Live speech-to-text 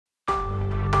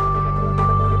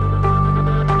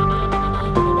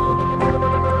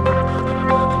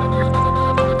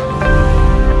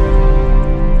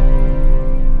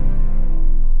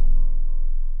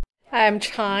I'm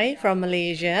Chai from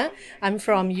Malaysia. I'm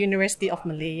from University of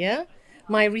Malaya.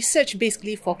 My research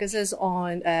basically focuses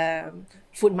on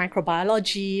food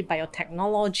microbiology,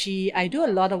 biotechnology. I do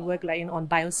a lot of work on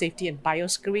biosafety and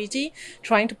biosecurity,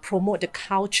 trying to promote the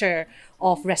culture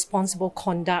of responsible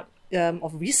conduct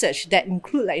of research that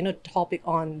include topic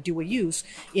on dual use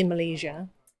in Malaysia.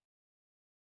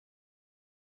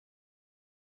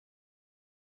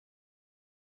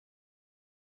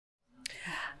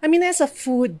 I mean, as a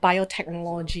food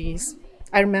biotechnologies,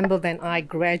 I remember when I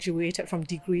graduated from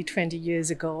degree 20 years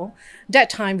ago,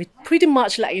 that time we pretty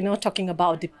much talking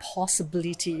about the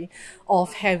possibility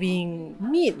of having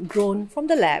meat grown from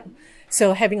the lab.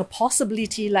 So having a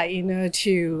possibility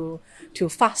to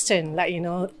fasten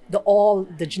all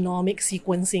the genomic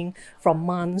sequencing from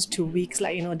months to weeks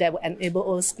that will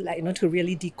enable us to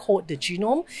really decode the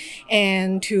genome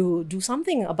and to do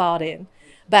something about it.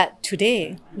 But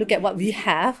today, look at what we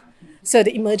have. So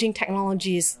the emerging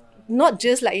technologies, not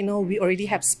just we already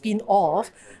have spin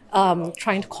off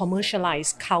trying to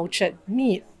commercialize cultured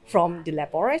meat from the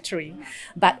laboratory,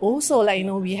 but also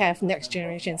we have next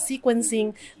generation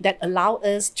sequencing that allow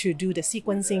us to do the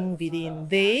sequencing within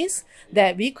days,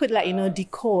 that we could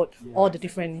decode all the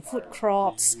different food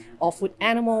crops or food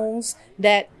animals,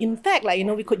 that in fact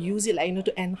we could use it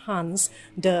to enhance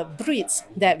the breeds,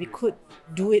 that we could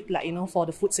do it for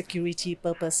the food security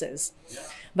purposes.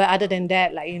 But other than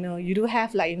that, you do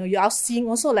have you are seeing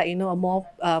also a more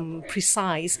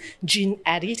precise gene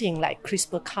editing, like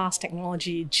CRISPR-Cas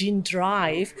technology, gene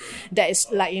drive. That is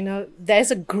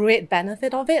there's a great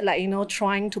benefit of it,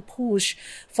 trying to push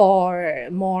for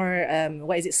more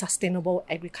sustainable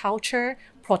agriculture,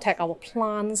 protect our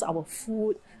plants, our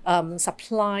food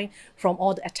supply from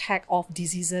all the attack of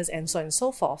diseases and so on and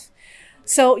so forth.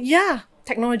 So yeah,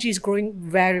 technology is growing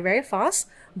very, very fast,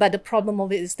 but the problem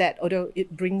of it is that although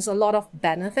it brings a lot of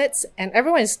benefits, and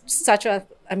everyone is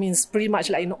it's pretty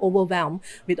much overwhelmed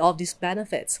with all these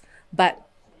benefits, but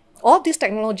all these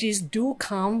technologies do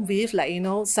come with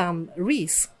some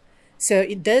risks. So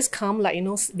it does come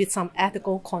with some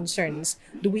ethical concerns.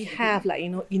 Do we have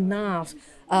enough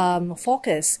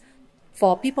focus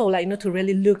for people to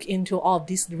really look into all of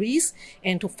these risks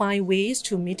and to find ways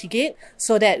to mitigate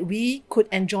so that we could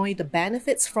enjoy the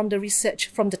benefits from the research,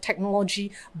 from the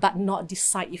technology, but not the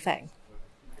side effect?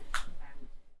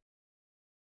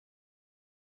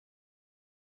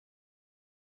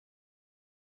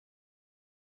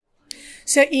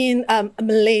 So in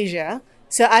Malaysia,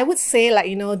 so I would say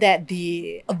that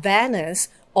the awareness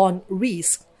on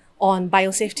risk, on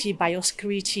biosafety,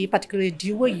 biosecurity, particularly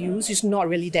dual use, is not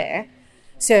really there.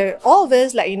 So all of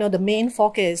this, the main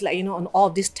focus, on all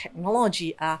this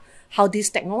technology are how this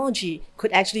technology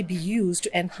could actually be used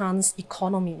to enhance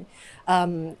economy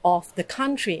of the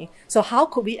country. So how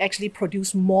could we actually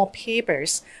produce more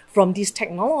papers from this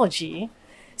technology?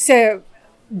 So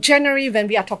generally, when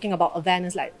we are talking about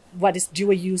awareness, what is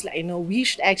dual use, we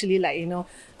should actually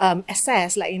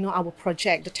assess our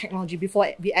project, the technology,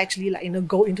 before we actually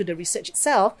go into the research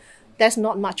itself. There's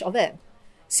not much of it.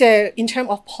 So in terms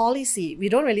of policy, we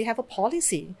don't really have a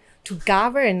policy to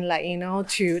govern,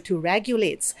 to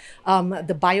regulate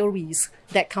the biorisk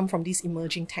that come from these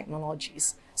emerging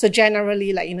technologies. So generally,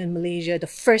 in Malaysia, the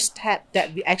first step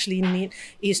that we actually need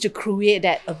is to create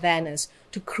that awareness,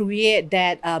 to create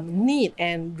that need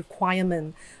and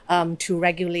requirement to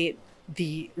regulate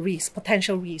the risk,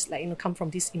 potential risks, come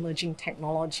from these emerging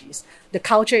technologies. The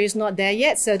culture is not there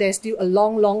yet, so there's still a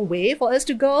long, long way for us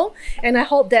to go. And I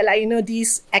hope that,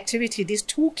 this activity, this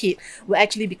toolkit will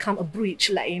actually become a bridge,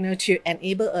 to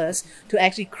enable us to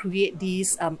actually create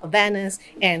these awareness.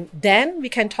 And then we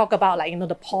can talk about,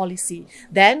 the policy.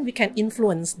 Then we can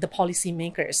influence the policy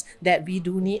makers that we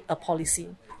do need a policy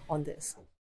on this.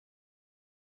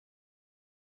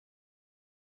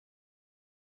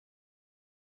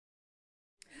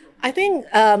 I think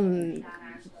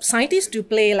scientists do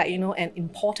play an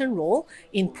important role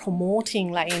in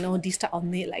promoting this type of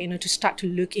need, to start to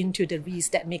look into the risks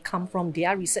that may come from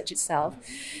their research itself.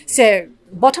 So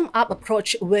bottom up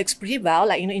approach works pretty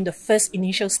well, in the first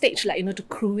initial stage, to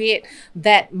create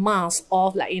that mass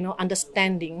of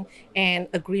understanding and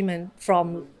agreement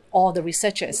from all the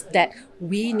researchers that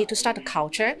we need to start a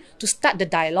culture, to start the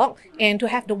dialogue, and to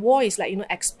have the voice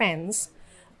expands.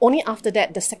 Only after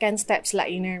that, the second steps,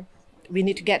 we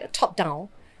need to get a top down.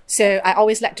 So I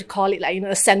always like to call it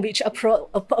a sandwich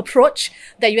approach,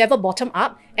 that you have a bottom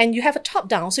up and you have a top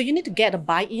down. So you need to get a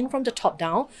buy-in from the top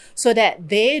down so that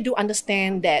they do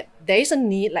understand that there is a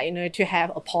need to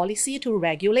have a policy to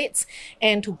regulate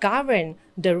and to govern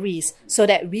the risk so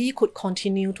that we could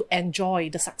continue to enjoy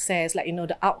the success,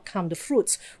 the outcome, the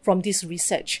fruits from this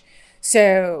research.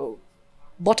 So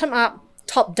bottom up,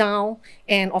 top down,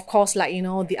 and of course, like,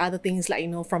 the other things, like,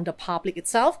 from the public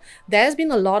itself, there's been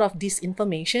a lot of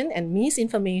disinformation and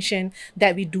misinformation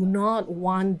that we do not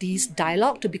want this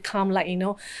dialogue to become like,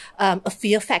 a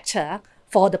fear factor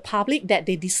for the public, that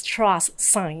they distrust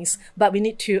science. But we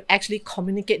need to actually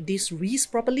communicate this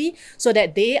risk properly so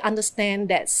that they understand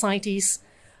that scientists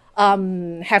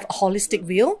have a holistic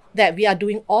view, that we are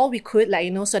doing all we could,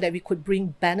 like, so that we could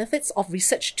bring benefits of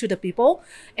research to the people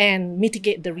and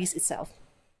mitigate the risk itself.